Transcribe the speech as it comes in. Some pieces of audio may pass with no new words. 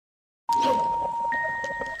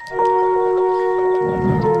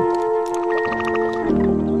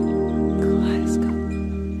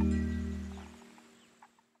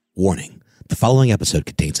Warning. The following episode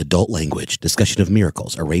contains adult language, discussion of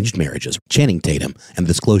miracles, arranged marriages, Channing Tatum, and the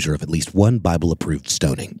disclosure of at least one Bible-approved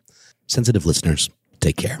stoning. Sensitive listeners,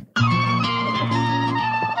 take care.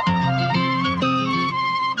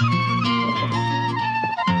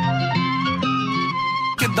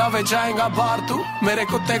 ਕਿੱਦਾਂ ਵੇ ਜਾਏਗਾ ਬਾਹਰ ਤੂੰ ਮੇਰੇ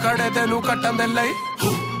ਕੁੱਤੇ ਖੜੇ ਤੈਨੂੰ ਕੱਟਣ ਦੇ ਲਈ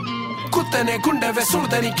ਕੁੱਤੇ ਨੇ ਗੁੰਡੇ ਵੇ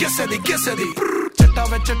ਸੁਣਦੇ ਨਹੀਂ ਕਿਸੇ ਦੀ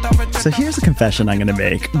So here's a confession I'm going to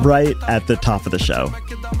make right at the top of the show.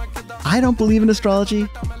 I don't believe in astrology,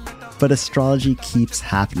 but astrology keeps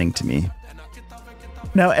happening to me.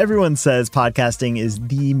 Now, everyone says podcasting is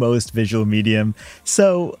the most visual medium, so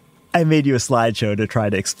I made you a slideshow to try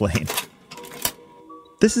to explain.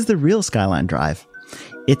 This is the real Skyline Drive.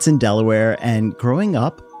 It's in Delaware, and growing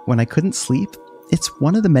up, when I couldn't sleep, it's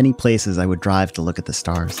one of the many places I would drive to look at the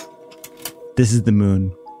stars. This is the moon.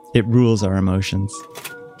 It rules our emotions.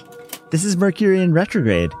 This is Mercury in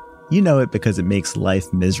retrograde. You know it because it makes life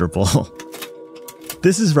miserable.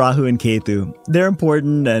 This is Rahu and Ketu. They're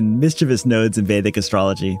important and mischievous nodes in Vedic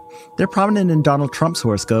astrology. They're prominent in Donald Trump's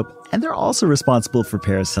horoscope, and they're also responsible for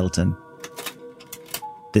Paris Hilton.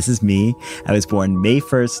 This is me. I was born May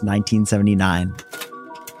 1st, 1979.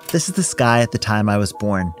 This is the sky at the time I was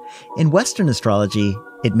born. In Western astrology,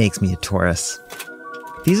 it makes me a Taurus.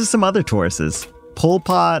 These are some other Tauruses. Pol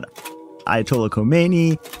Pot, Ayatollah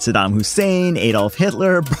Khomeini, Saddam Hussein, Adolf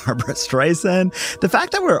Hitler, Barbara Streisand. The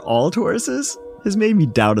fact that we're all Tauruses has made me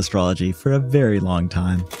doubt astrology for a very long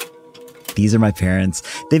time. These are my parents.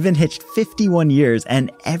 They've been hitched 51 years,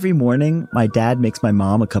 and every morning my dad makes my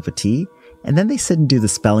mom a cup of tea, and then they sit and do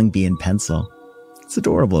the spelling bee in pencil. It's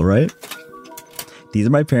adorable, right? These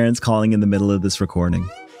are my parents calling in the middle of this recording.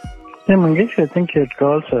 Hey, Mangesh, I think your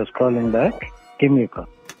call was calling back. Give me a call.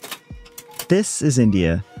 This is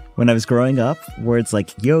India. When I was growing up, words like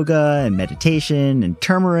yoga and meditation and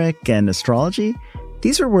turmeric and astrology,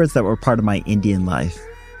 these were words that were part of my Indian life,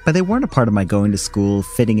 but they weren't a part of my going to school,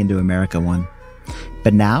 fitting into America one.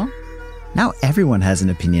 But now everyone has an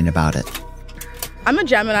opinion about it. I'm a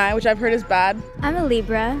Gemini, which I've heard is bad. I'm a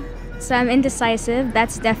Libra, so I'm indecisive.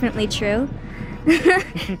 That's definitely true.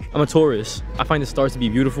 I'm a Taurus. I find the stars to be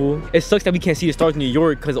beautiful. It sucks that we can't see the stars in New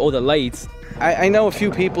York because of all the lights. I know a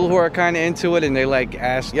few people who are kind of into it, and they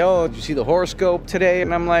ask, yo, did you see the horoscope today?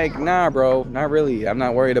 And I'm like, nah, bro, not really. I'm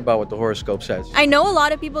not worried about what the horoscope says. I know a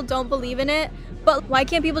lot of people don't believe in it, but why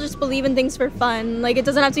can't people just believe in things for fun? It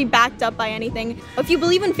doesn't have to be backed up by anything. If you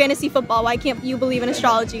believe in fantasy football, why can't you believe in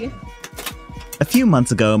astrology? A few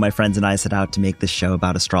months ago, my friends and I set out to make this show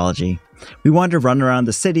about astrology. We wanted to run around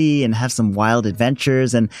the city and have some wild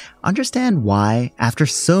adventures and understand why, after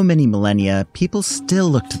so many millennia, people still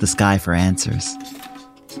look to the sky for answers.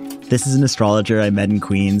 This is an astrologer I met in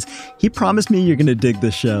Queens. He promised me you're going to dig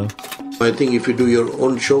this show. I think if you do your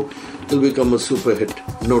own show, it'll become a super hit,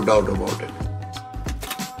 no doubt about it.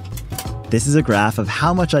 This is a graph of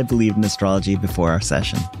how much I believed in astrology before our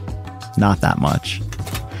session. Not that much.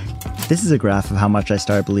 This is a graph of how much I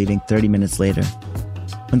started believing 30 minutes later,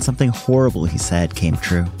 when something horrible he said came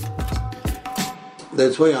true.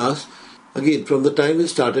 That's why I asked, again, from the time we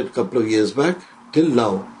started a couple of years back, till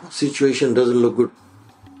now, situation doesn't look good.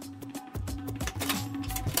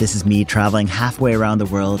 This is me traveling halfway around the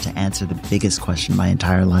world to answer the biggest question of my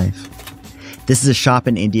entire life. This is a shop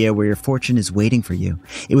in India where your fortune is waiting for you.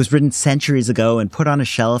 It was written centuries ago and put on a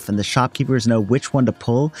shelf, and the shopkeepers know which one to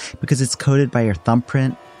pull because it's coded by your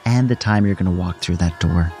thumbprint and the time you're going to walk through that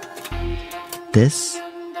door. This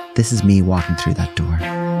is me walking through that door.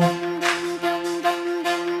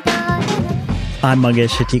 I'm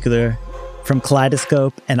Mangesh Hattikudur from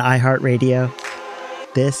Kaleidoscope and iHeartRadio.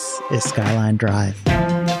 This is Skyline Drive.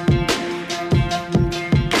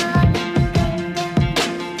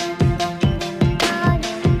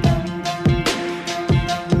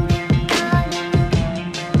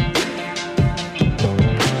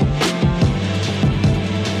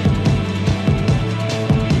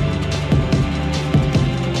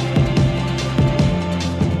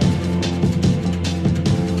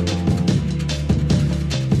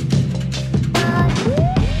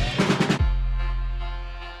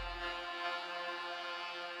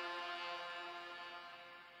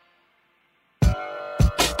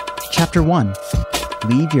 Chapter 1.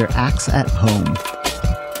 Leave your axe at home.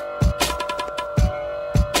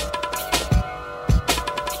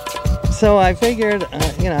 So I figured,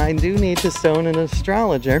 I do need to stone an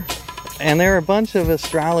astrologer. And there are a bunch of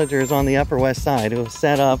astrologers on the Upper West Side who have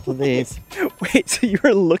set up these... Wait, so you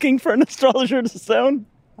were looking for an astrologer to stone?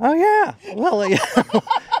 Oh, yeah. Well,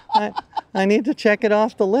 yeah. I need to check it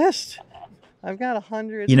off the list. I've got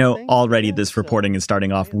 100. You know, already this reporting is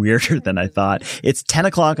starting off weirder than I thought. It's 10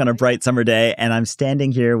 o'clock on a bright summer day, and I'm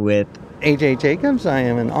standing here with A.J. Jacobs. I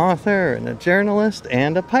am an author and a journalist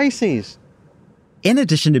and a Pisces. In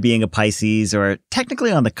addition to being a Pisces, or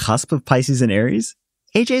technically on the cusp of Pisces and Aries,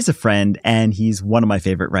 AJ's a friend, and he's one of my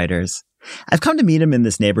favorite writers. I've come to meet him in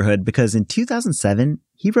this neighborhood because in 2007,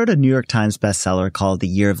 he wrote a New York Times bestseller called The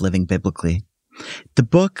Year of Living Biblically. The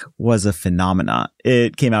book was a phenomenon.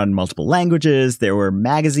 It came out in multiple languages. There were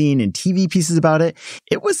magazine and TV pieces about it.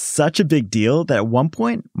 It was such a big deal that at one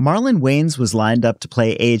point, Marlon Wayans was lined up to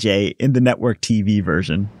play AJ in the network TV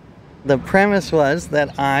version. The premise was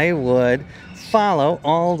that I would follow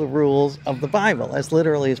all the rules of the Bible as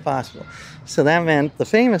literally as possible. So that meant the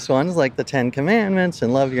famous ones like the 10 Commandments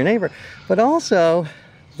and love your neighbor, but also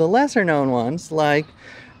the lesser known ones like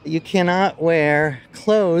you cannot wear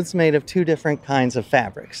clothes made of 2 different kinds of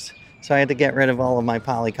fabrics. So I had to get rid of all of my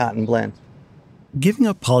polycotton blends. Giving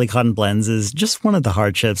up polycotton blends is just one of the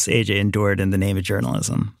hardships AJ endured in the name of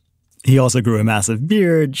journalism. He also grew a massive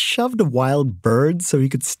beard, shoved a wild bird so he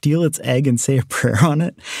could steal its egg and say a prayer on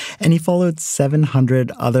it, and he followed 700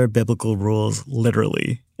 other biblical rules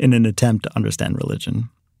literally in an attempt to understand religion.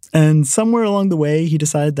 And somewhere along the way, he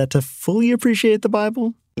decided that to fully appreciate the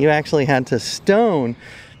Bible, you actually had to stone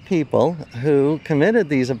people who committed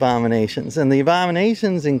these abominations. And the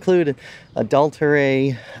abominations included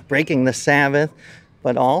adultery, breaking the Sabbath,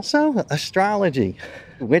 but also astrology,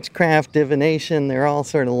 witchcraft, divination. They're all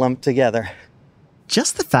sort of lumped together.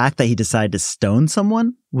 Just the fact that he decided to stone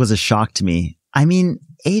someone was a shock to me. I mean,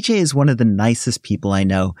 AJ is one of the nicest people I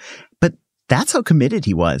know, but that's how committed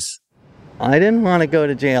he was. I didn't want to go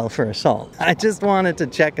to jail for assault. I just wanted to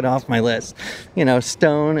check it off my list. You know,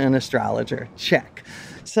 stone an astrologer, check.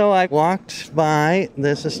 So I walked by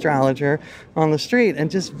this astrologer on the street and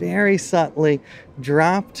just very subtly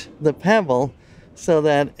dropped the pebble so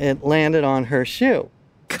that it landed on her shoe.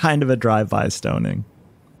 Kind of a drive-by stoning.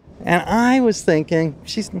 And I was thinking,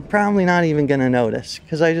 she's probably not even going to notice,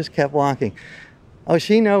 because I just kept walking. Oh,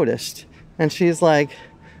 she noticed. And she's like,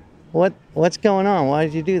 what's going on? Why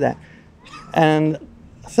did you do that? And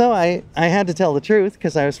so I had to tell the truth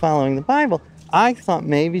because I was following the Bible. I thought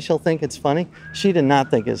maybe she'll think it's funny. She did not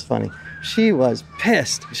think it's funny. She was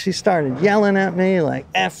pissed. She started yelling at me like,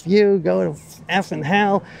 F you, go to F in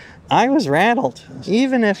hell. I was rattled.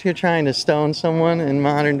 Even if you're trying to stone someone in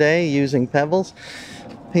modern day using pebbles,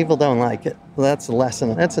 people don't like it. That's a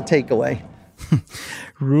lesson. That's a takeaway.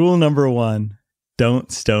 Rule number 1, don't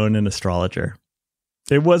stone an astrologer.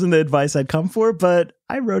 It wasn't the advice I'd come for, but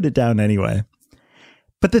I wrote it down anyway.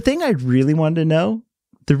 But the thing I really wanted to know,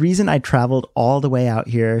 the reason I traveled all the way out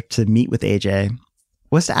here to meet with AJ,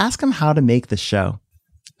 was to ask him how to make the show.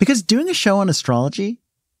 Because doing a show on astrology,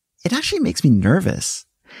 it actually makes me nervous.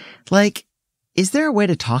 Like, is there a way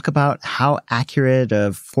to talk about how accurate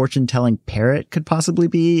a fortune-telling parrot could possibly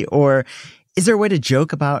be? Or is there a way to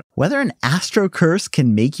joke about whether an astro curse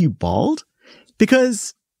can make you bald?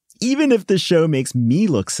 Because even if the show makes me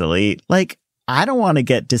look silly, like, I don't want to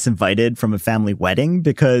get disinvited from a family wedding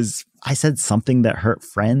because I said something that hurt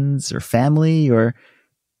friends or family or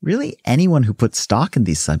really anyone who puts stock in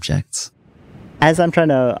these subjects. As I'm trying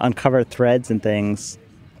to uncover threads and things,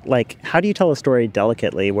 like, how do you tell a story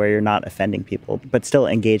delicately where you're not offending people, but still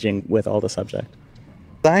engaging with all the subject?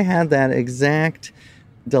 I had that exact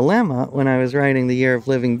dilemma when I was writing The Year of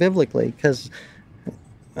Living Biblically, because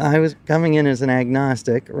I was coming in as an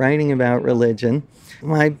agnostic, writing about religion.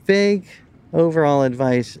 My big overall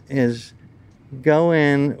advice is go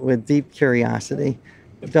in with deep curiosity.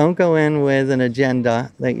 Don't go in with an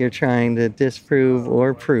agenda that you're trying to disprove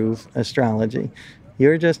or prove astrology.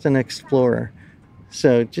 You're just an explorer.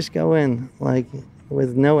 So just go in like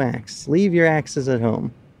with no axe. Leave your axes at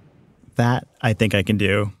home. That I think I can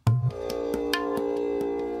do.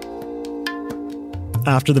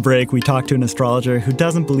 After the break, we talk to an astrologer who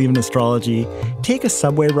doesn't believe in astrology, take a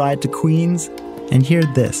subway ride to Queens, and hear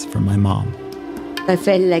this from my mom. I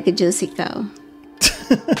felt like a juicy cow.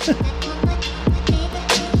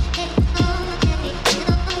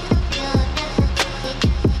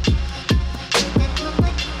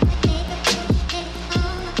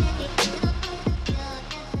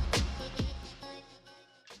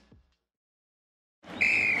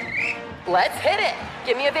 Let's hit it.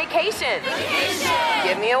 Give me a vacation.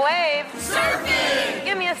 Give me a wave. Surfing.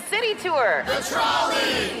 Give me a city tour. The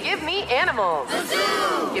trolley. Give me animals. The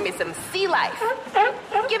zoo. Give me some sea life.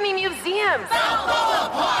 Give me museums. Balboa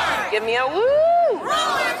Park. Give me a woo.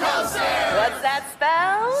 Roller coaster! What's that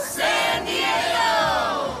spell? San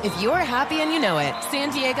Diego! If you're happy and you know it,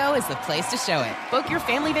 San Diego is the place to show it. Book your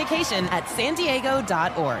family vacation at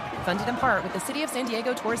sandiego.org. Funded in part with the City of San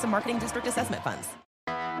Diego Tourism Marketing District Assessment Funds.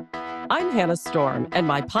 I'm Hannah Storm, and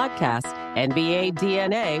my podcast, NBA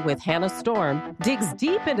DNA with Hannah Storm, digs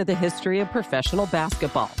deep into the history of professional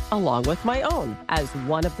basketball, along with my own, as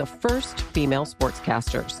one of the first female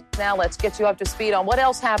sportscasters. Now let's get you up to speed on what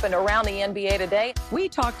else happened around the NBA today. We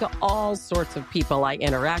talk to all sorts of people I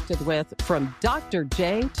interacted with, from Dr.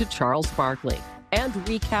 J to Charles Barkley, and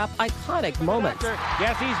recap iconic moments.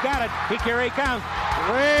 Yes, he's got it. Here he comes.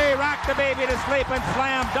 Way rock the baby to sleep and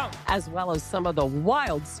slam dunk. As well as some of the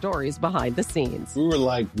wild stories behind the scenes. We were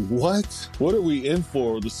like, what? What are we in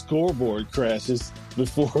for? The scoreboard crashes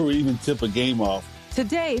before we even tip a game off.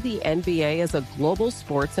 Today, the NBA is a global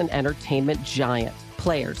sports and entertainment giant.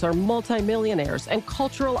 Players are multimillionaires and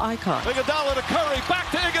cultural icons. Iguodala to Curry,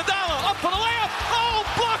 back to Iguodala, up for the layup. Oh,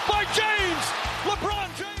 blocked by James.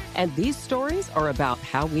 LeBron James. And these stories are about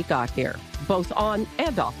how we got here, both on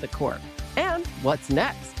and off the court. And what's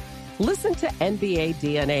next? Listen to NBA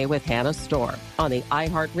DNA with Hannah Storm on the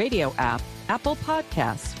iHeartRadio app, Apple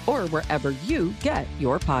Podcasts, or wherever you get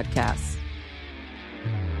your podcasts.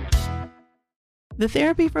 The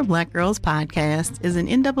Therapy for Black Girls podcast is an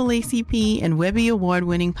NAACP and Webby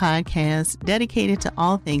Award-winning podcast dedicated to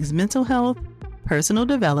all things mental health, personal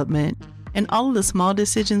development, and all of the small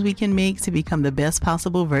decisions we can make to become the best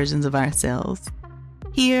possible versions of ourselves.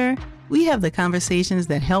 Here, we have the conversations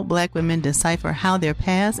that help Black women decipher how their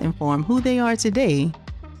past inform who they are today,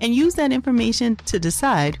 and use that information to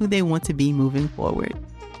decide who they want to be moving forward.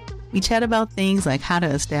 We chat about things like how to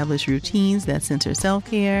establish routines that center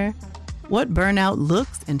self-care, what burnout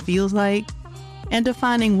looks and feels like, and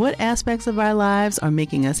defining what aspects of our lives are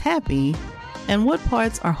making us happy and what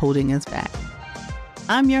parts are holding us back.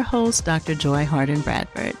 I'm your host, Dr. Joy Harden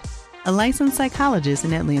Bradford, a licensed psychologist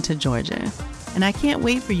in Atlanta, Georgia, and I can't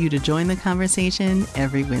wait for you to join the conversation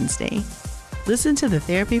every Wednesday. Listen to the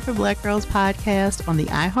Therapy for Black Girls podcast on the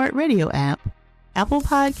iHeartRadio app, Apple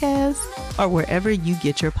Podcasts, or wherever you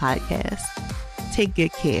get your podcasts. Take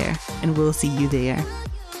good care, and we'll see you there.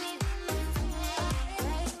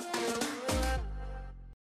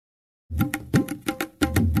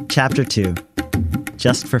 Chapter 2,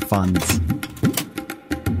 Just for Funds.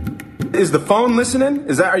 Is the phone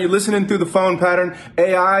listening? Are you listening through the phone pattern?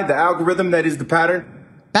 AI, the algorithm that is the pattern?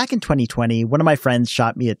 Back in 2020, one of my friends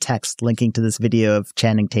shot me a text linking to this video of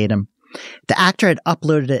Channing Tatum. The actor had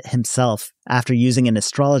uploaded it himself after using an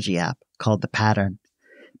astrology app called The Pattern.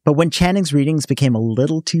 But when Channing's readings became a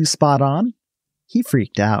little too spot on, he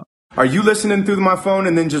freaked out. Are you listening through my phone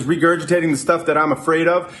and then just regurgitating the stuff that I'm afraid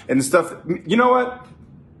of and the stuff? You know what?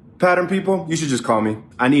 Pattern people, you should just call me.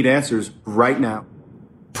 I need answers right now.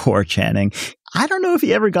 Poor Channing. I don't know if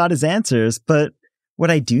he ever got his answers, but what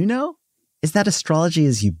I do know is that astrology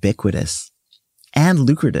is ubiquitous and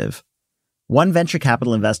lucrative. One venture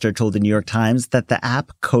capital investor told the New York Times that the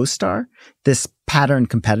app CoStar, this pattern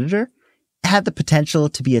competitor, had the potential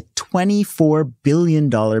to be a $24 billion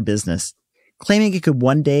business, claiming it could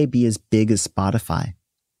one day be as big as Spotify.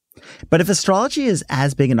 But if astrology is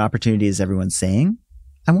as big an opportunity as everyone's saying,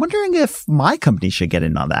 I'm wondering if my company should get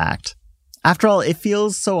in on the act. After all, it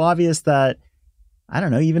feels so obvious that, I don't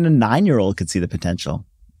know, even a 9-year-old could see the potential.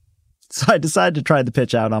 So I decided to try the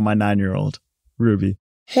pitch out on my 9-year-old, Ruby.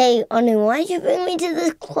 Hey, Anu, why'd you bring me to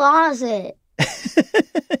this closet?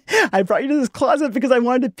 I brought you to this closet because I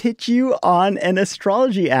wanted to pitch you on an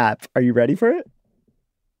astrology app. Are you ready for it?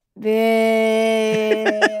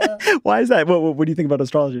 Why is that? What do you think about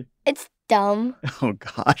astrology? It's dumb. Oh,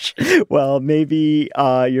 gosh. Well, maybe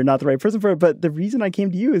you're not the right person for it. But the reason I came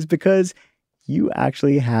to you is because you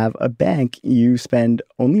actually have a bank. You spend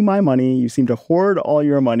only my money. You seem to hoard all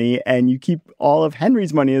your money, and you keep all of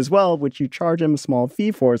Henry's money as well, which you charge him a small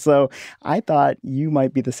fee for. So I thought you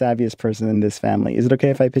might be the savviest person in this family. Is it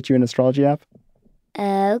okay if I pitch you an astrology app?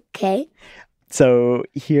 Okay. So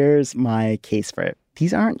here's my case for it.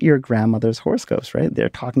 These aren't your grandmother's horoscopes, right? They're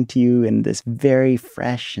talking to you in this very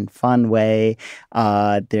fresh and fun way.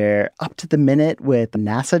 They're up to the minute with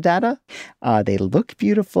NASA data. They look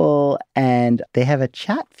beautiful, and they have a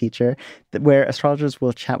chat feature where astrologers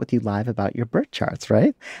will chat with you live about your birth charts,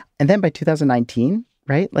 right? And then by 2019,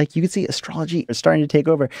 right? Like you can see astrology is starting to take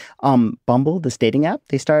over. Bumble, this dating app,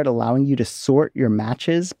 they started allowing you to sort your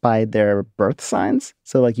matches by their birth signs.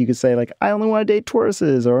 So like you could say like, I only want to date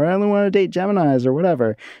Tauruses, or I only want to date Geminis, or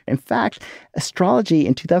whatever. In fact, astrology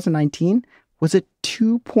in 2019 was a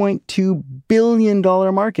 $2.2 billion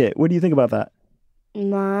market. What do you think about that?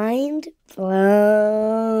 Mind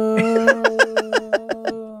blown.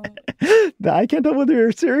 I can't tell whether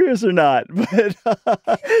you're serious or not, but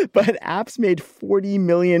apps made $40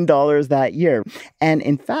 million that year. And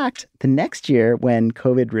in fact, the next year when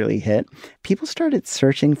COVID really hit, people started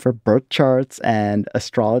searching for birth charts and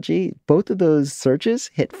astrology. Both of those searches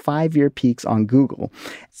hit 5-year peaks on Google.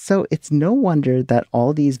 So it's no wonder that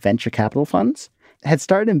all these venture capital funds had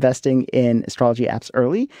started investing in astrology apps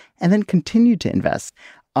early and then continued to invest.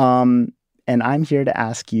 And I'm here to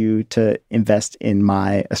ask you to invest in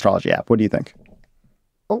my astrology app. What do you think?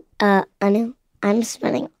 Oh, Anu, I'm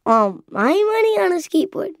spending all my money on a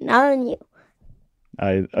skateboard, not on you.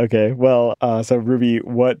 Okay. Well, so Ruby,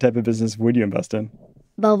 what type of business would you invest in?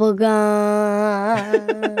 Bubblegum.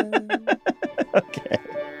 Okay.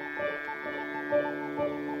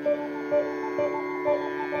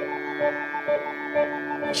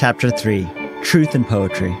 Chapter 3, Truth and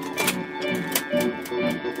Poetry.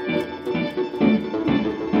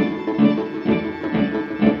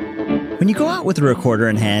 When you go out with a recorder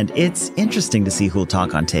in hand, it's interesting to see who'll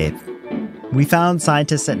talk on tape. We found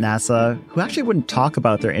scientists at NASA who actually wouldn't talk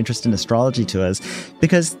about their interest in astrology to us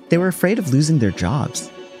because they were afraid of losing their jobs.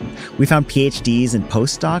 We found PhDs and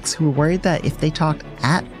postdocs who were worried that if they talked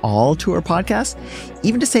at all to our podcast,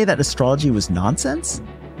 even to say that astrology was nonsense,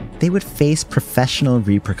 they would face professional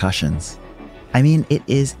repercussions. I mean, it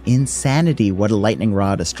is insanity what a lightning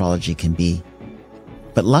rod astrology can be.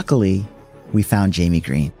 But luckily, we found Jamie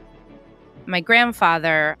Green. My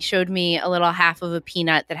grandfather showed me a little half of a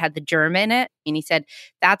peanut that had the germ in it. And he said,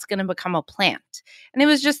 that's going to become a plant. And it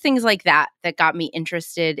was just things like that that got me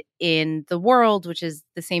interested in the world, which is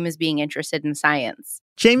the same as being interested in science.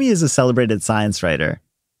 Jamie is a celebrated science writer.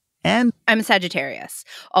 And I'm a Sagittarius,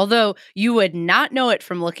 although you would not know it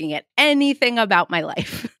from looking at anything about my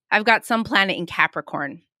life. I've got some planet in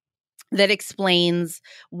Capricorn that explains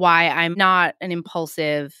why I'm not an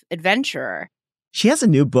impulsive adventurer. She has a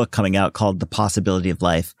new book coming out called The Possibility of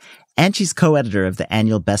Life, and she's co-editor of the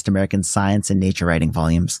annual Best American Science and Nature Writing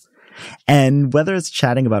volumes. And whether it's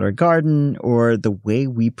chatting about her garden or the way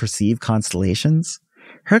we perceive constellations,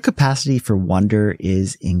 her capacity for wonder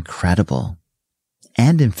is incredible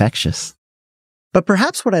and infectious. But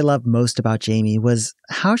perhaps what I loved most about Jamie was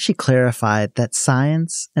how she clarified that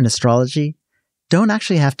science and astrology don't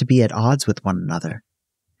actually have to be at odds with one another,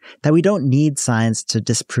 that we don't need science to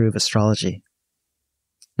disprove astrology.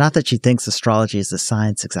 Not that she thinks astrology is a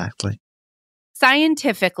science exactly.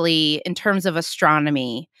 Scientifically, in terms of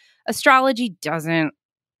astronomy, astrology doesn't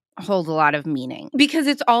hold a lot of meaning because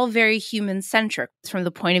it's all very human-centric from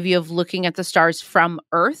the point of view of looking at the stars from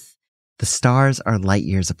Earth. The stars are light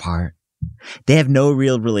years apart. They have no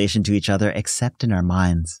real relation to each other except in our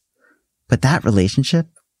minds. But that relationship,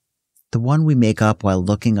 the one we make up while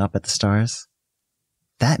looking up at the stars,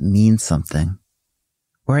 that means something.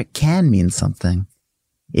 Or it can mean something.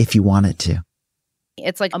 If you want it to.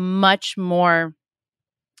 It's like a much more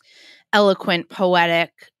eloquent,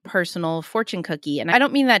 poetic, personal fortune cookie. And I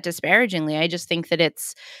don't mean that disparagingly. I just think that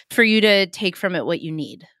it's for you to take from it what you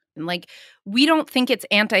need. And like, we don't think it's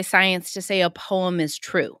anti-science to say a poem is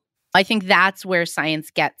true. I think that's where science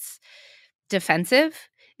gets defensive,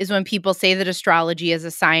 is when people say that astrology is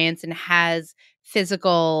a science and has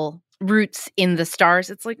physical roots in the stars.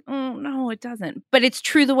 It's like, oh, no, it doesn't. But it's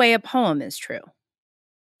true the way a poem is true.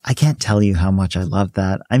 I can't tell you how much I love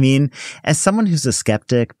that. I mean, as someone who's a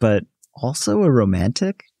skeptic, but also a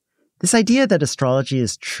romantic, this idea that astrology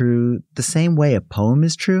is true the same way a poem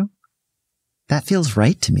is true, that feels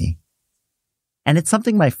right to me. And it's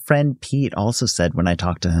something my friend Pete also said when I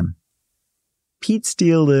talked to him. Pete's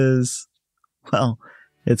deal is, well,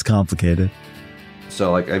 it's complicated.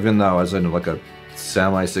 So like, even though I was like a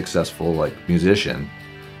semi-successful like musician,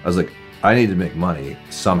 I was like, I need to make money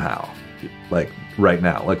somehow. Like right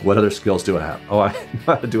now, like what other skills do I have? Oh, I know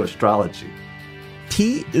how to do astrology.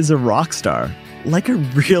 Pete is a rock star, like a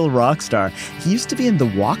real rock star. He used to be in the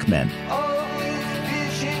Walkmen.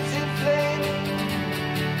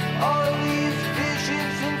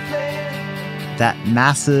 That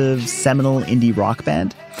massive seminal indie rock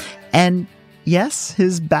band. And yes,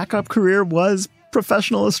 his backup career was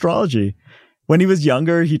professional astrology. When he was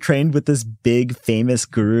younger, he trained with this big, famous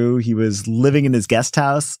guru. He was living in his guest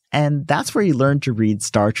house, and that's where he learned to read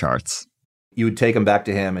star charts. You would take him back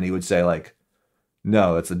to him, and he would say, like,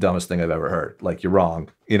 no, it's the dumbest thing I've ever heard. Like, you're wrong,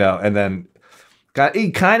 you know? And then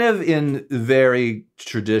he kind of in very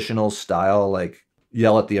traditional style, like,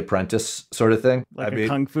 yell at the apprentice sort of thing. Like a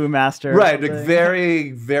kung fu master. Right, like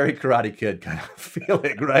very, very Karate Kid kind of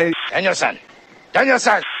feeling, right? Daniel-san!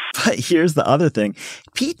 But here's the other thing.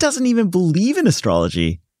 Pete doesn't even believe in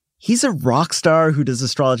astrology. He's a rock star who does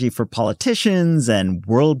astrology for politicians and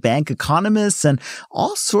World Bank economists and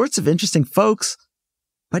all sorts of interesting folks,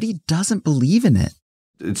 but he doesn't believe in it.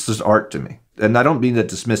 It's just art to me. And I don't mean that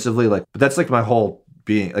dismissively, but that's like my whole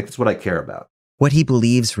being. It's what I care about. What he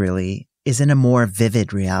believes really is in a more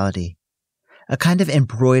vivid reality, a kind of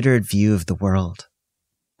embroidered view of the world.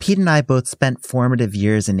 Pete and I both spent formative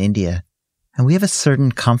years in India, and we have a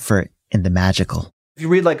certain comfort in the magical. If you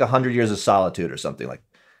read 100 Years of Solitude or something,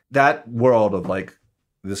 that world of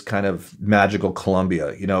this kind of magical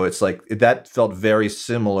Colombia, it's that felt very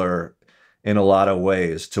similar in a lot of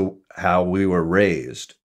ways to how we were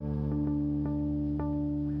raised.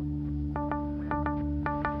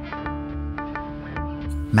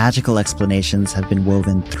 Magical explanations have been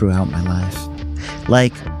woven throughout my life.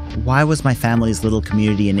 Why was my family's little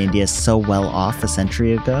community in India so well off a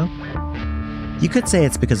century ago? You could say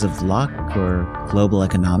it's because of luck or global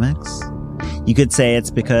economics. You could say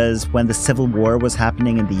it's because when the Civil War was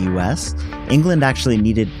happening in the US, England actually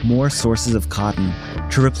needed more sources of cotton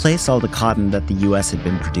to replace all the cotton that the US had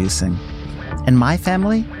been producing. And my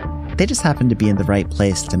family, they just happened to be in the right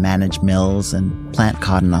place to manage mills and plant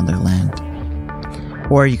cotton on their land.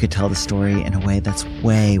 Or you could tell the story in a way that's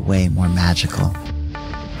way, way more magical.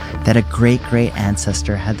 That a great-great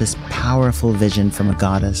ancestor had this powerful vision from a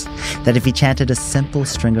goddess that if he chanted a simple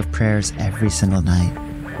string of prayers every single night,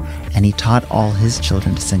 and he taught all his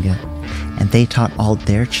children to sing it, and they taught all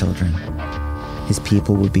their children, his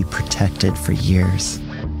people would be protected for years.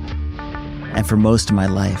 And for most of my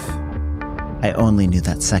life, I only knew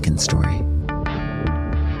that second story.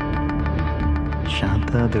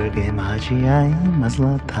 Shanta Durga Maji Ai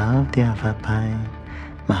Mazla Tav Dyava Pai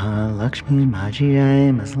Mahalakshmi Maji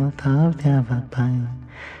Ai Mazla Tav Dyava Pai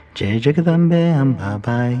Jai Jagadambe Amba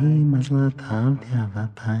Bai Mazla Tav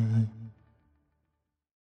Dyava Pai.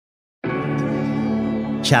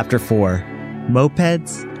 Chapter 4.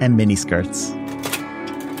 Mopeds and Miniskirts.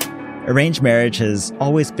 Arranged marriage has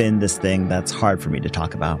always been this thing that's hard for me to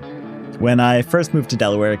talk about. When I first moved to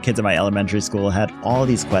Delaware, kids at my elementary school had all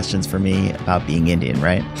these questions for me about being Indian,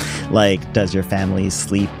 right? Does your family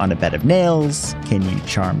sleep on a bed of nails? Can you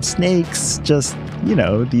charm snakes? Just,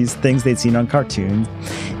 these things they'd seen on cartoons.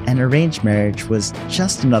 And arranged marriage was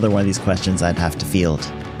just another one of these questions I'd have to field.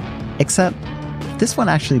 Except, this one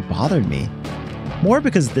actually bothered me. More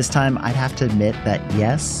because this time I'd have to admit that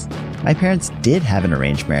yes, my parents did have an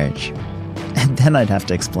arranged marriage. And then I'd have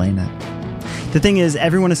to explain it. The thing is,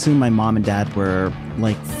 everyone assumed my mom and dad were,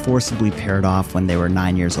 forcibly paired off when they were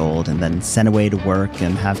 9 years old and then sent away to work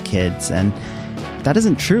and have kids. And that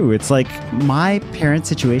isn't true. It's my parents'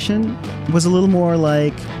 situation was a little more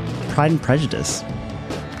like Pride and Prejudice.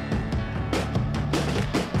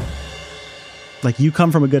 You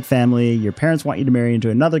come from a good family, your parents want you to marry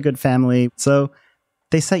into another good family, so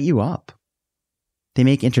they set you up. They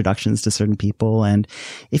make introductions to certain people, and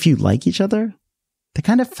if you like each other, they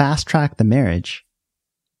kind of fast-track the marriage.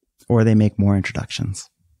 Or they make more introductions.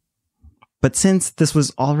 But since this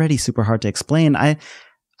was already super hard to explain, I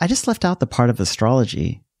just left out the part of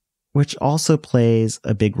astrology, which also plays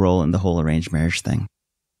a big role in the whole arranged marriage thing.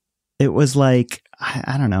 It was I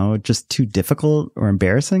don't know, just too difficult or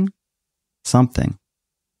embarrassing? Something.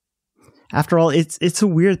 After all, it's a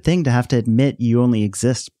weird thing to have to admit you only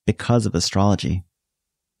exist because of astrology.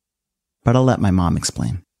 But I'll let my mom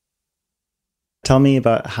explain. Tell me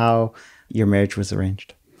about how your marriage was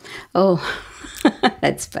arranged. Oh,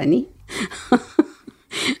 that's funny.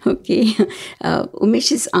 Okay.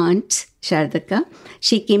 Umesh's aunt, Shardaka,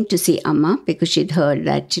 she came to see Amma because she'd heard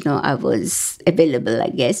that, I was available, I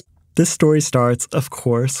guess. This story starts, of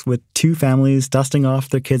course, with two families dusting off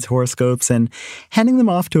their kids' horoscopes and handing them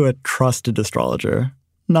off to a trusted astrologer,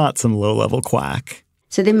 not some low-level quack.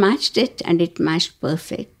 So they matched it, and it matched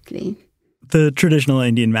perfectly. The traditional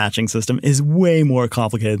Indian matching system is way more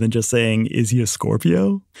complicated than just saying, is he a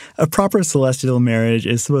Scorpio? A proper celestial marriage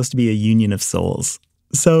is supposed to be a union of souls.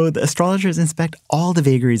 So the astrologers inspect all the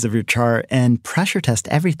vagaries of your chart and pressure test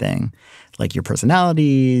everything, like your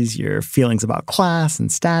personalities, your feelings about class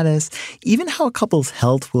and status, even how a couple's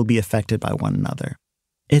health will be affected by one another.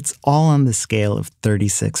 It's all on the scale of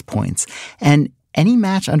 36 points, and any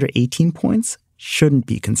match under 18 points shouldn't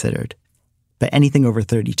be considered. But anything over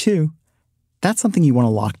 32, that's something you want to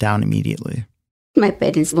lock down immediately. My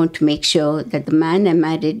parents want to make sure that the man I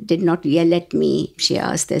married did not yell at me. She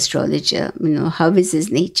asked the astrologer, how is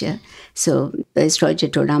his nature? So the astrologer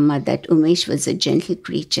told Amma that Umesh was a gentle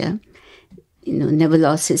creature, never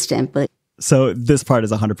lost his temper. So this part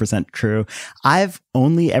is 100% true. I've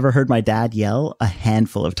only ever heard my dad yell a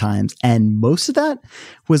handful of times. And most of that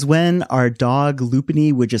was when our dog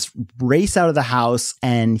Lupini would just race out of the house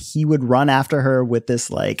and he would run after her with this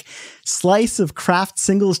like slice of Kraft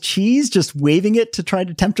Singles cheese, just waving it to try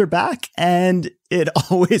to tempt her back. And it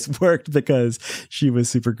always worked because she was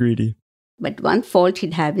super greedy. But one fault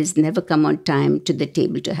he'd have is never come on time to the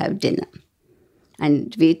table to have dinner.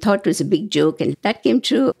 And we thought it was a big joke, and that came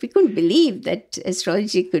true. We couldn't believe that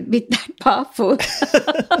astrology could be that powerful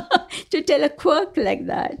to tell a quirk like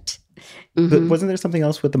that. But wasn't there something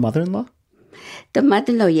else with the mother-in-law? The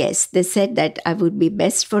mother-in-law, yes. They said that I would be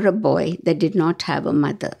best for a boy that did not have a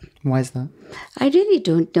mother. Why is that? I really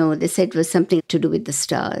don't know. They said it was something to do with the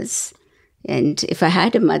stars. And if I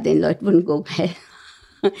had a mother-in-law, it wouldn't go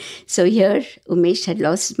well. So here, Umesh had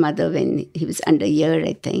lost his mother when he was under a year,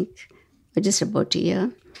 I think. Or just about a year.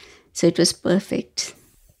 So it was perfect.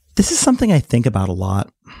 This is something I think about a lot,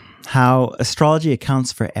 how astrology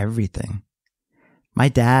accounts for everything. My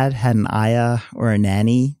dad had an ayah or a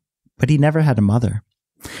nanny, but he never had a mother.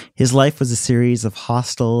 His life was a series of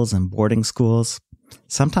hostels and boarding schools,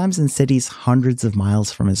 sometimes in cities hundreds of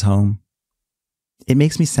miles from his home. It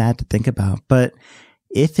makes me sad to think about, but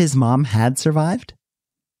if his mom had survived,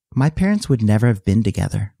 my parents would never have been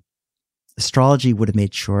together. Astrology would have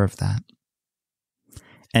made sure of that.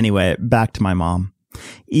 Anyway, back to my mom.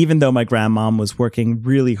 Even though my grandmom was working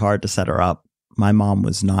really hard to set her up, my mom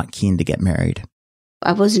was not keen to get married.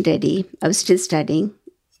 I wasn't ready. I was still studying,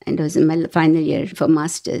 and I was in my final year for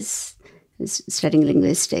master's. I was studying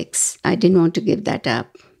linguistics. I didn't want to give that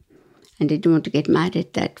up, and I didn't want to get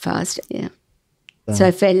married that fast. Yeah. So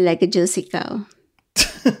I felt like a Jersey cow.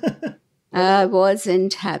 I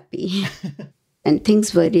wasn't happy. And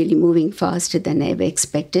things were really moving faster than I ever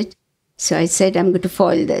expected. So I said, I'm going to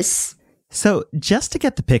foil this. So just to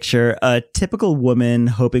get the picture, a typical woman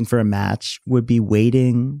hoping for a match would be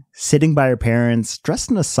waiting, sitting by her parents,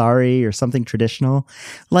 dressed in a sari or something traditional,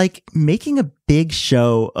 like making a big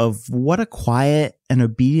show of what a quiet and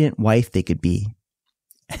obedient wife they could be.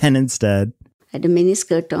 And instead, I had a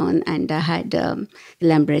miniskirt on and I had a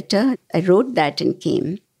lambretta. I wrote that and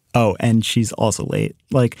came. Oh, and she's also late.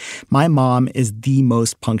 Like, my mom is the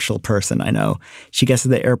most punctual person I know. She gets to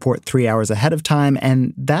the airport 3 hours ahead of time,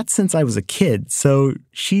 and that's since I was a kid. So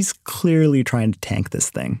she's clearly trying to tank this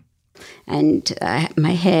thing. And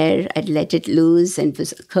my hair, I'd let it loose and it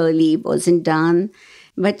was curly, wasn't done.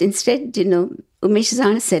 But instead, Umesh's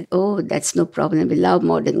aunt said, oh, that's no problem. We love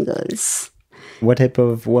modern girls. What type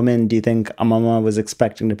of woman do you think Amama was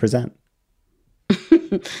expecting to present?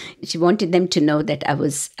 She wanted them to know that I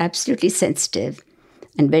was absolutely sensitive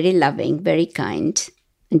and very loving, very kind,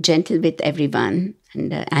 and gentle with everyone,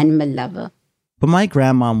 and an animal lover. But my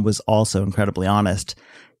grandmom was also incredibly honest.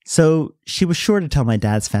 So she was sure to tell my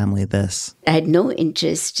dad's family this. I had no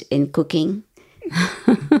interest in cooking.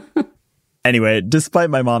 Anyway, despite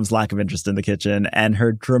my mom's lack of interest in the kitchen and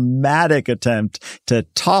her dramatic attempt to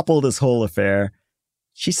topple this whole affair,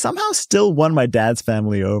 she somehow still won my dad's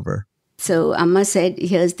family over. So Amma said,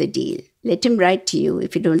 here's the deal. Let him write to you.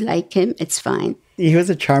 If you don't like him, it's fine. He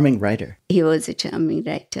was a charming writer. He was a charming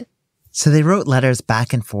writer. So they wrote letters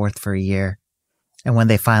back and forth for a year. And when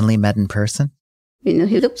they finally met in person? He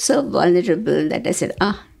looked so vulnerable that I said,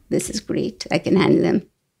 this is great. I can handle him.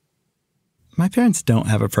 My parents don't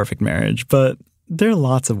have a perfect marriage, but there are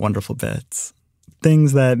lots of wonderful bits.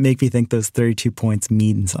 Things that make me think those 32 points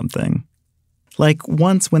mean something. Like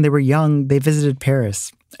once when they were young, they visited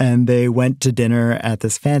Paris and they went to dinner at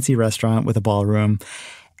this fancy restaurant with a ballroom,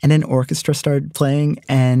 and an orchestra started playing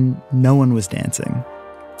and no one was dancing.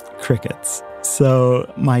 Crickets. So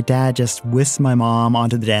my dad just whisks my mom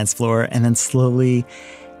onto the dance floor, and then slowly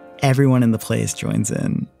everyone in the place joins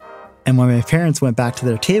in. And when my parents went back to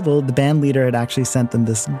their table, the band leader had actually sent them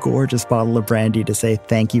this gorgeous bottle of brandy to say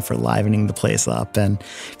thank you for livening the place up and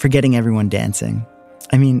for getting everyone dancing.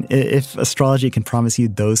 I mean, if astrology can promise you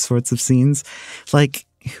those sorts of scenes, like,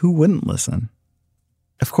 who wouldn't listen?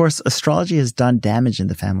 Of course, astrology has done damage in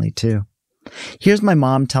the family, too. Here's my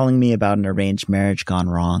mom telling me about an arranged marriage gone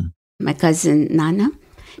wrong. My cousin Nana,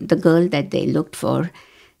 the girl that they looked for,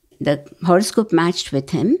 the horoscope matched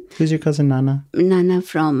with him. Who's your cousin Nana? Nana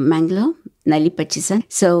from Mangalore, Nali Pachisan.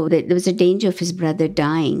 So there was a danger of his brother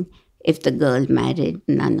dying if the girl married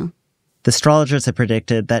Nanu. The astrologers had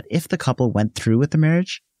predicted that if the couple went through with the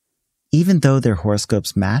marriage, even though their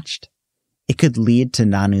horoscopes matched, it could lead to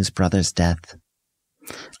Nanu's brother's death.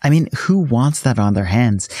 I mean, who wants that on their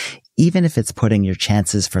hands, even if it's putting your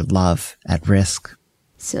chances for love at risk?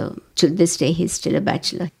 So to this day, he's still a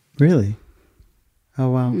bachelor. Really? Oh,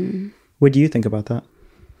 wow. What do you think about that?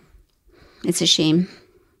 It's a shame.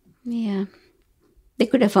 Yeah. They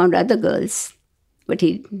could have found other girls, but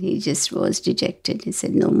he just was dejected. He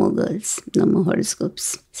said, no more girls, no more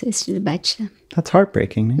horoscopes. So he's still a bachelor. That's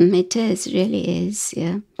heartbreaking. It is, really is,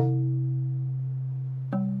 yeah.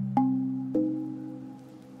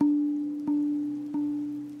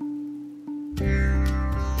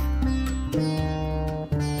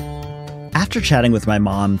 After chatting with my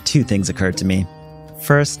mom, two things occurred to me.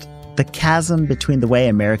 First, the chasm between the way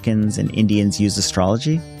Americans and Indians use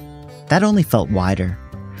astrology, that only felt wider.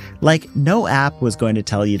 Like, no app was going to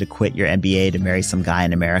tell you to quit your MBA to marry some guy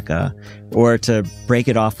in America, or to break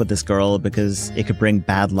it off with this girl because it could bring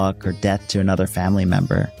bad luck or death to another family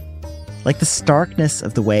member. Like, the starkness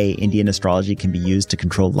of the way Indian astrology can be used to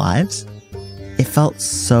control lives, it felt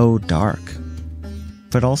so dark,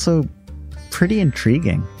 but also pretty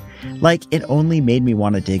intriguing. Like, it only made me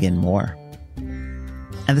want to dig in more.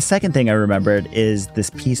 And the second thing I remembered is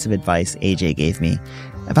this piece of advice AJ gave me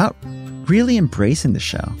about really embracing the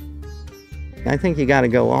show. I think you got to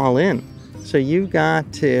go all in. So you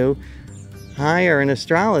got to hire an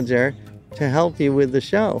astrologer to help you with the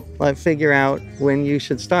show. Like, figure out when you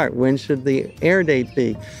should start. When should the air date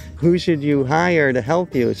be? Who should you hire to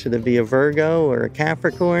help you? Should it be a Virgo or a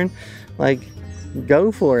Capricorn? Like,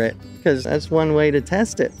 go for it. Because that's one way to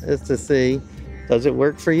test it, is to see, does it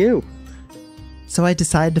work for you? So I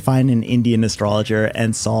decided to find an Indian astrologer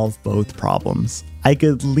and solve both problems. I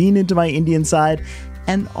could lean into my Indian side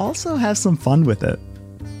and also have some fun with it.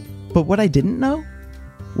 But what I didn't know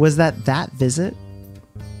was that visit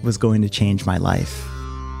was going to change my life.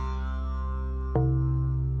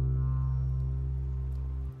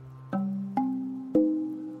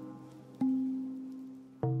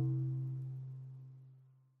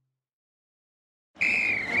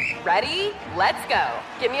 Ready? Let's go.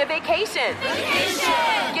 Give me a vacation.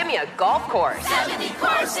 Vacation! Give me a golf course. 70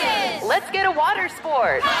 courses! Let's get a water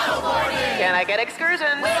sport. Paddleboarding! Can I get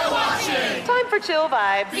excursions? Whale watching! Time for chill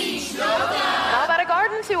vibes. Beach yoga! How about a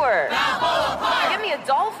garden tour? Balboa Park! Give me a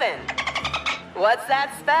dolphin. What's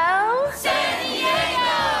that spell? San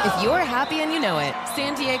Diego! If you're happy and you know it,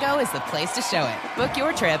 San Diego is the place to show it. Book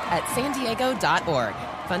your trip at sandiego.org.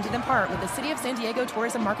 Funded in part with the City of San Diego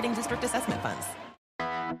Tourism Marketing District Assessment Funds.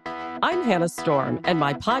 I'm Hannah Storm, and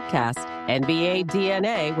my podcast, NBA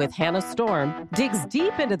DNA with Hannah Storm, digs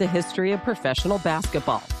deep into the history of professional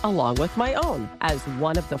basketball, along with my own, as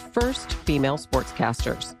one of the first female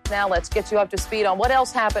sportscasters. Now let's get you up to speed on what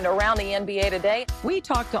else happened around the NBA today. We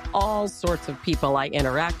talk to all sorts of people I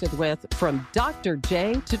interacted with, from Dr.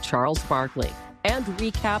 J to Charles Barkley, and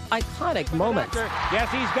recap iconic moments.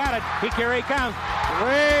 Yes, he's got it. Here he comes.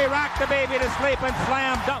 Way rock the baby to sleep and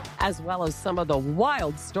slam dunk. As well as some of the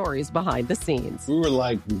wild stories behind the scenes. We were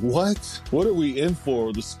like, what? What are we in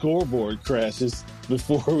for? The scoreboard crashes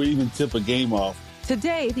before we even tip a game off.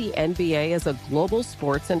 Today, the NBA is a global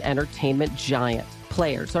sports and entertainment giant.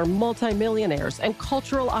 Players are multimillionaires and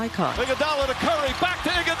cultural icons. Iguodala to Curry, back to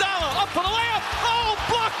Iguodala, up for the layup. Oh,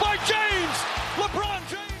 blocked by James. LeBron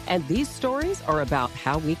James. And these stories are about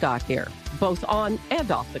how we got here, both on and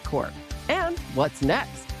off the court. And what's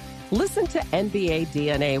next? Listen to NBA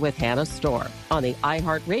DNA with Hannah Storm on the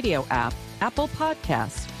iHeartRadio app, Apple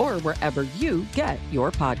Podcasts, or wherever you get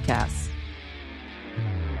your podcasts.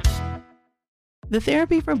 The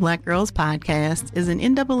Therapy for Black Girls podcast is an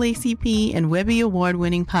NAACP and Webby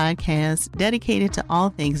Award-winning podcast dedicated to all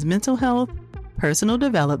things mental health, personal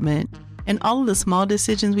development, and all of the small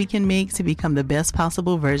decisions we can make to become the best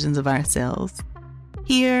possible versions of ourselves.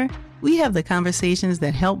 Here, we have the conversations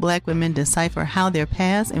that help Black women decipher how their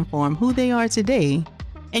past inform who they are today,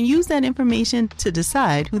 and use that information to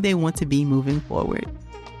decide who they want to be moving forward.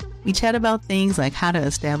 We chat about things like how to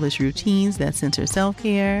establish routines that center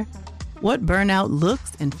self-care, what burnout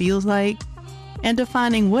looks and feels like, and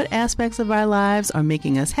defining what aspects of our lives are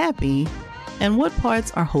making us happy and what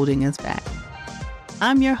parts are holding us back.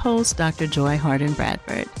 I'm your host, Dr. Joy Harden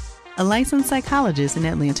Bradford, a licensed psychologist in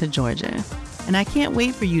Atlanta, Georgia, and I can't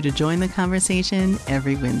wait for you to join the conversation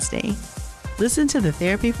every Wednesday. Listen to the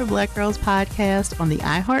Therapy for Black Girls podcast on the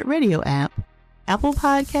iHeartRadio app, Apple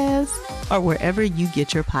Podcasts, or wherever you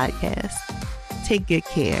get your podcasts. Take good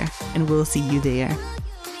care, and we'll see you there.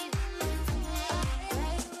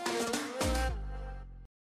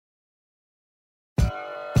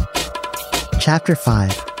 Chapter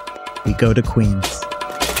 5. We go to Queens.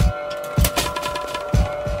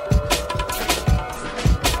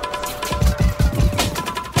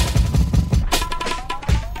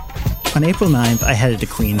 On April 9th, I headed to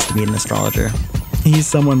Queens to meet an astrologer. He's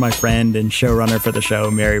someone my friend and showrunner for the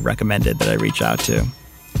show, Mary, recommended that I reach out to.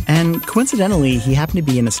 And coincidentally, he happened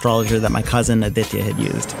to be an astrologer that my cousin Aditya had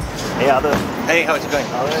used. Hey, Adit. Hey, how's it going?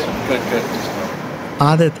 All right. Good.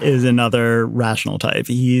 Adit is another rational type.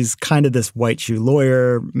 He's kind of this white shoe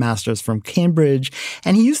lawyer, master's from Cambridge,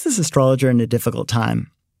 and he used this astrologer in a difficult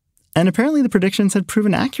time. And apparently the predictions had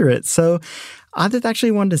proven accurate, so Adit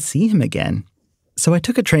actually wanted to see him again. So I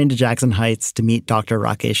took a train to Jackson Heights to meet Dr.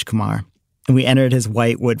 Rakesh Kumar, and we entered his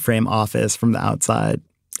white wood frame office from the outside.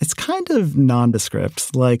 It's kind of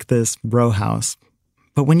nondescript, like this row house.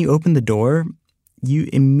 But when you open the door, you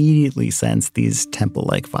immediately sense these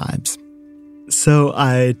temple-like vibes. So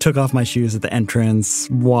I took off my shoes at the entrance,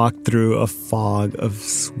 walked through a fog of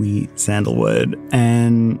sweet sandalwood,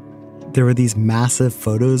 and there were these massive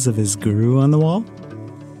photos of his guru on the wall.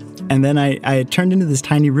 And then I turned into this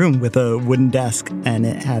tiny room with a wooden desk, and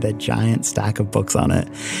it had a giant stack of books on it,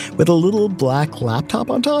 with a little black laptop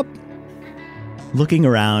on top. Looking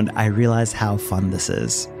around, I realized how fun this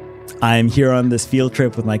is. I'm here on this field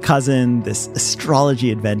trip with my cousin, this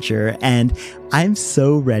astrology adventure, and I'm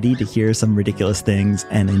so ready to hear some ridiculous things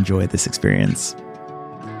and enjoy this experience.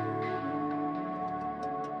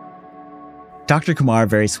 Dr. Kumar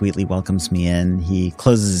very sweetly welcomes me in. He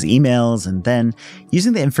closes his emails, and then,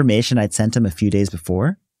 using the information I'd sent him a few days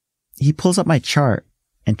before, he pulls up my chart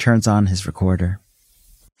and turns on his recorder.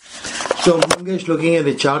 So, Mangesh, looking at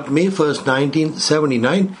the chart, May 1st,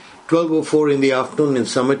 1979, 12:04 in the afternoon in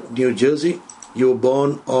Summit, New Jersey. You were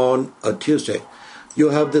born on a Tuesday. You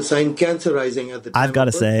have the sign Cancer rising at the time. I've got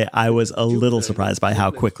to say, I was a little surprised by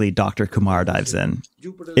how quickly Dr. Kumar dives in.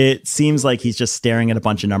 It seems like he's just staring at a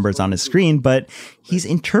bunch of numbers on his screen, but he's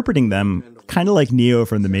interpreting them kind of like Neo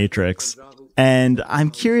from The Matrix. And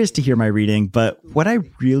I'm curious to hear my reading, but what I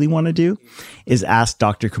really want to do is ask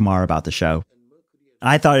Dr. Kumar about the show.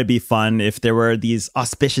 I thought it'd be fun if there were these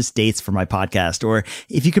auspicious dates for my podcast, or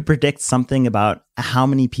if you could predict something about how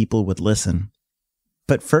many people would listen.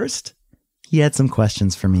 But first, he had some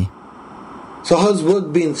questions for me. So how's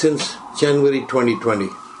work been since January 2020?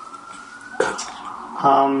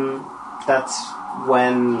 That's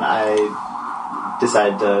when I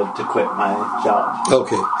decided to quit my job.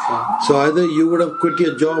 Okay. So either you would have quit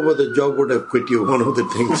your job or the job would have quit you, one of the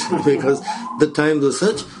things, because the times are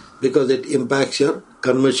such, because it impacts your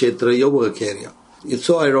karma kshetra, your work area. It's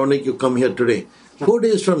so ironic you come here today. 4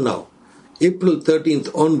 days from now, April 13th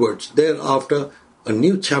onwards, thereafter, a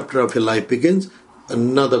new chapter of your life begins,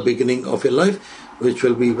 another beginning of your life, which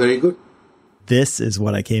will be very good. This is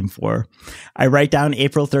what I came for. I write down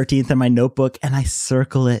April 13th in my notebook and I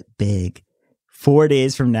circle it big. 4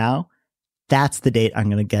 days from now, that's the date I'm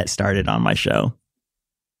going to get started on my show.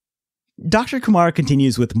 Dr. Kumar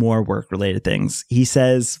continues with more work-related things. He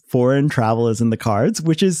says foreign travel is in the cards,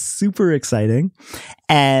 which is super exciting,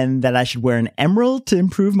 and that I should wear an emerald to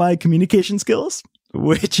improve my communication skills,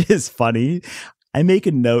 which is funny. I make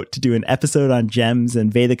a note to do an episode on gems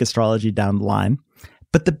and Vedic astrology down the line.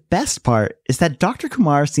 But the best part is that Dr.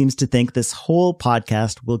 Kumar seems to think this whole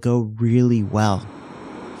podcast will go really well.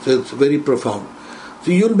 So it's very profound.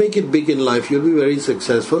 So you'll make it big in life. You'll be very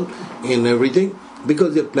successful in everything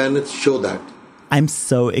because your planets show that. I'm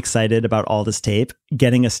so excited about all this tape,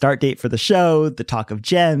 getting a start date for the show, the talk of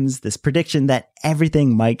gems, this prediction that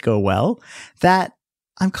everything might go well, that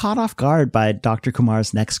I'm caught off guard by Dr.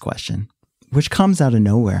 Kumar's next question, which comes out of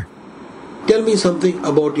nowhere. Tell me something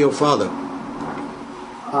about your father.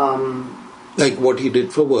 Like what he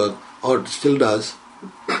did for work, or still does.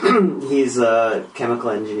 He's a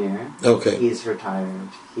chemical engineer. Okay. He's retired.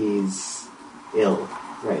 He's ill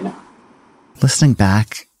right now. Listening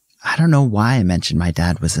back, I don't know why I mentioned my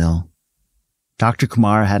dad was ill. Dr.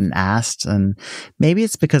 Kumar hadn't asked, and maybe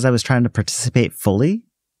it's because I was trying to participate fully.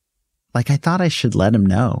 Like I thought I should let him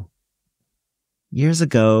know. Years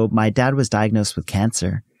ago, my dad was diagnosed with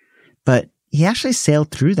cancer, but he actually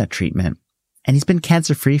sailed through that treatment, and he's been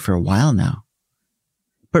cancer-free for a while now.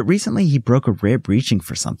 But recently he broke a rib reaching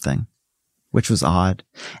for something, which was odd.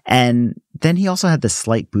 And then he also had this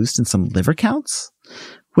slight boost in some liver counts,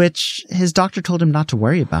 which his doctor told him not to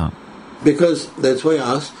worry about. Because that's why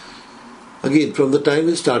I asked, again, from the time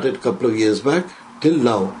we started a couple of years back till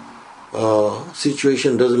now,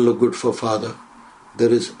 situation doesn't look good for father.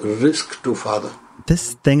 There is risk to father.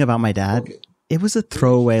 This thing about my dad, it was a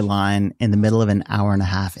throwaway line in the middle of an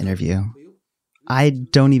hour-and-a-half interview. I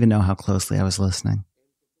don't even know how closely I was listening.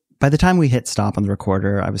 By the time we hit stop on the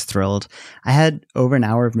recorder, I was thrilled. I had over an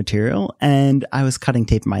hour of material, and I was cutting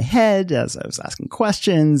tape in my head as I was asking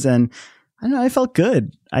questions, and I don't know, I felt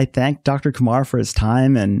good. I thanked Dr. Kumar for his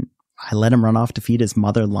time, and I let him run off to feed his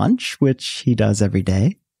mother lunch, which he does every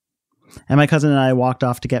day. and my cousin and I walked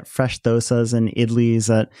off to get fresh dosas and idlis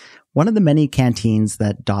at one of the many canteens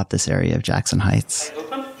that dot this area of Jackson Heights.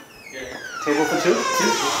 Table for two?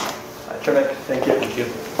 Terrific. Thank you.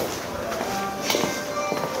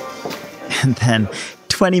 And then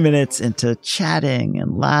 20 minutes into chatting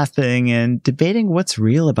and laughing and debating what's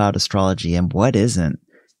real about astrology and what isn't.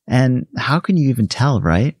 And how can you even tell,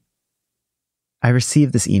 right? I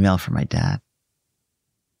received this email from my dad.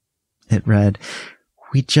 It read,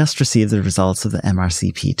 "We just received the results of the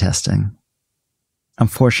MRCP testing.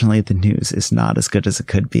 Unfortunately, the news is not as good as it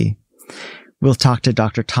could be. We'll talk to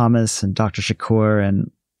Dr. Thomas and Dr. Shakur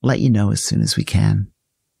and let you know as soon as we can.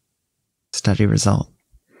 Study result.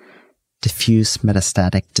 Diffuse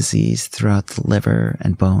metastatic disease throughout the liver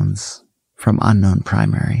and bones from unknown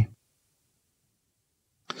primary."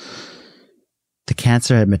 The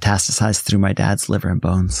cancer had metastasized through my dad's liver and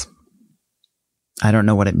bones. I don't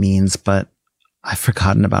know what it means, but I've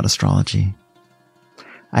forgotten about astrology.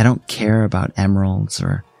 I don't care about emeralds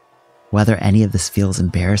or whether any of this feels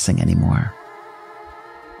embarrassing anymore.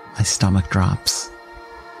 My stomach drops.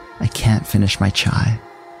 I can't finish my chai.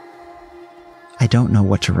 I don't know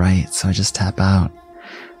what to write, so I just tap out.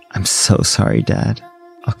 "I'm so sorry, Dad.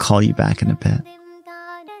 I'll call you back in a bit."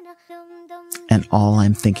 And all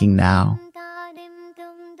I'm thinking now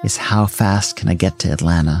is how fast can I get to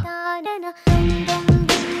Atlanta?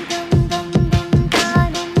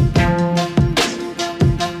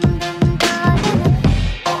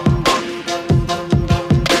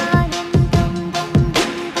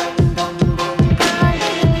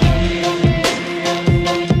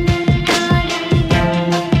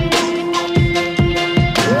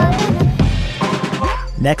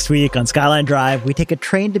 Next week on Skyline Drive, we take a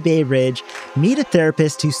train to Bay Ridge, meet a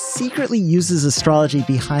therapist who secretly uses astrology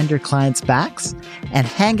behind her clients' backs, and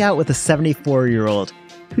hang out with a 74-year-old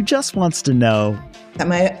who just wants to know,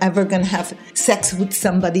 am I ever going to have sex with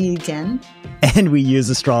somebody again? And we use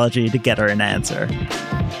astrology to get her an answer.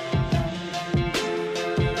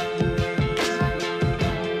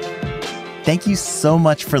 Thank you so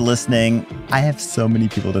much for listening. I have so many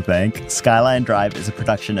people to thank. Skyline Drive is a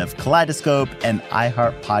production of Kaleidoscope and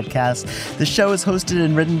iHeart Podcast. The show is hosted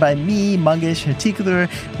and written by me, Mangesh Hattikudur,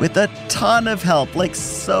 with a ton of help, like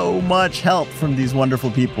so much help from these wonderful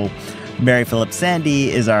people. Mary Phillips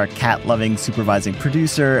Sandy is our cat-loving supervising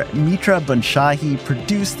producer. Mitra Banshahi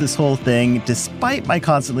produced this whole thing. Despite my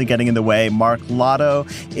constantly getting in the way, Mark Lotto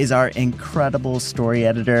is our incredible story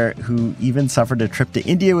editor who even suffered a trip to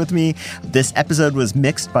India with me. This episode was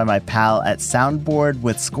mixed by my pal at Soundboard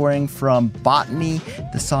with scoring from Botany.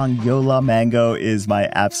 The song Yola Mango is my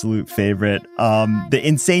absolute favorite. The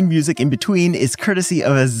insane music in between is courtesy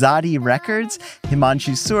of Azadi Records,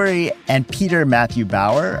 Himanshu Suri, and Peter Matthew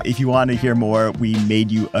Bauer. If you want to hear more, we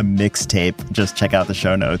made you a mixtape. Just check out the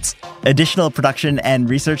show notes. Additional production and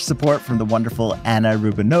research support from the wonderful Anna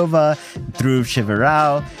Rubinova, Dhruv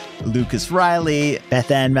Shivarao, Lucas Riley,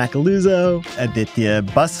 Bethan Macaluzo, Aditya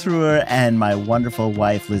Basrur, and my wonderful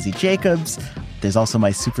wife, Lizzie Jacobs. There's also my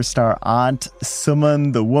superstar aunt,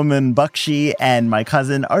 Suman the Woman Bakshi, and my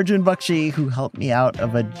cousin, Arjun Bakshi, who helped me out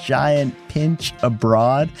of a giant pinch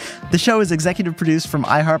abroad. The show is executive produced from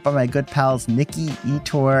iHeart by my good pals Nikki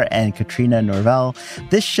Etor and Katrina Norvell.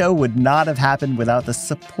 This show would not have happened without the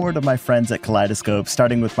support of my friends at Kaleidoscope,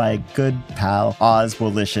 starting with my good pal, Oz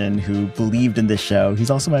Volition, who believed in this show. He's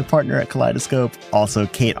also my partner at Kaleidoscope. Also,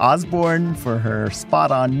 Kate Osborne for her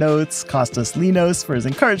spot-on notes, Kostas Linos for his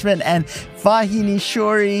encouragement, and Vahini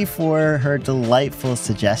Shori for her delightful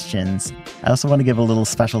suggestions. I also want to give a little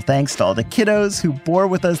special thanks to all the kiddos who bore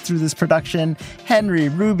with us through this production. Henry,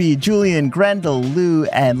 Ruby, Julian, Grendel, Lou,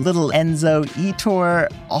 and little Enzo, Etor.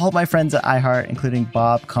 All my friends at iHeart, including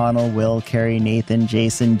Bob, Connell, Will, Carrie, Nathan,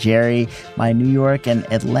 Jason, Jerry, my New York and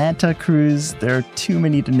Atlanta crews. There are too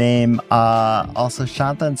many to name. Also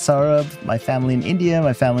Shanta and Saurabh, my family in India,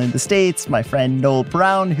 my family in the States, my friend Noel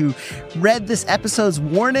Brown, who read this episode's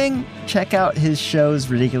warning. Check out his show's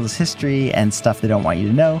Ridiculous History and Stuff They Don't Want You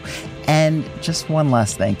to Know. And just one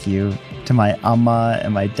last thank you to my Amma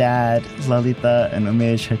and my dad, Lalita and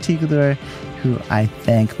Umesh Hattikudur, who I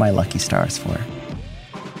thank my lucky stars for.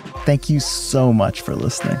 Thank you so much for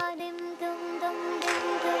listening.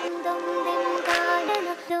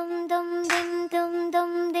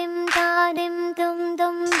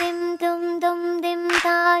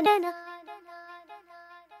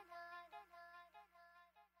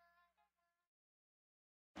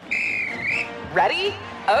 Ready?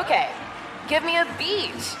 Okay. Give me a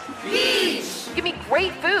beach. Beach. Give me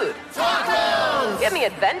great food. Tacos. Give me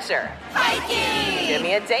adventure. Hiking. Give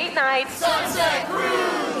me a date night. Sunset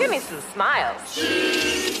cruise. Give me some smiles.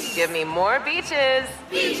 Cheese. Give me more beaches.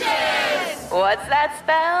 Beaches! What's that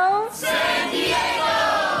spell? San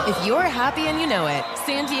Diego! If you're happy and you know it,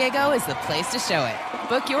 San Diego is the place to show it.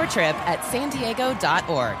 Book your trip at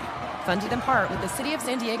sandiego.org. Funded in part with the City of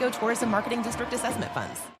San Diego Tourism Marketing District Assessment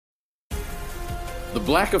Funds. The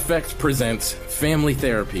Black Effect presents Family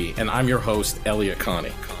Therapy, and I'm your host, Elliot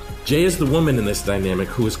Connie. Jay is the woman in this dynamic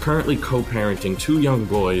who is currently co-parenting 2 young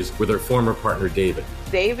boys with her former partner, David.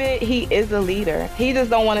 David, he is a leader. He just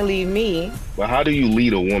don't want to leave me. But how do you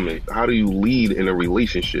lead a woman? How do you lead in a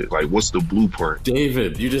relationship? Like, what's the blueprint?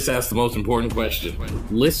 David, you just asked the most important question.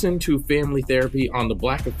 Listen to Family Therapy on the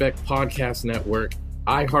Black Effect Podcast Network,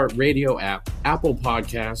 iHeartRadio app, Apple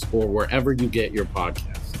Podcasts, or wherever you get your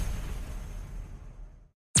podcasts.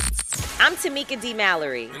 I'm Tamika D.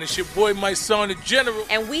 Mallory. And it's your boy, my son, the General.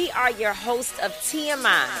 And we are your hosts of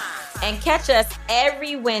TMI. And catch us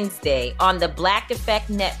every Wednesday on the Black Effect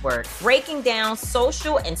Network, breaking down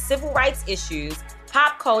social and civil rights issues,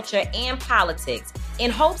 pop culture, and politics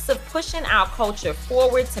in hopes of pushing our culture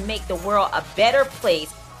forward to make the world a better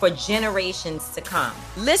place for generations to come.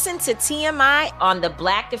 Listen to TMI on the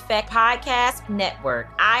Black Effect Podcast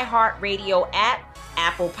Network, iHeartRadio app,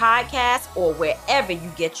 Apple Podcasts, or wherever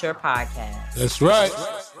you get your podcasts. That's right.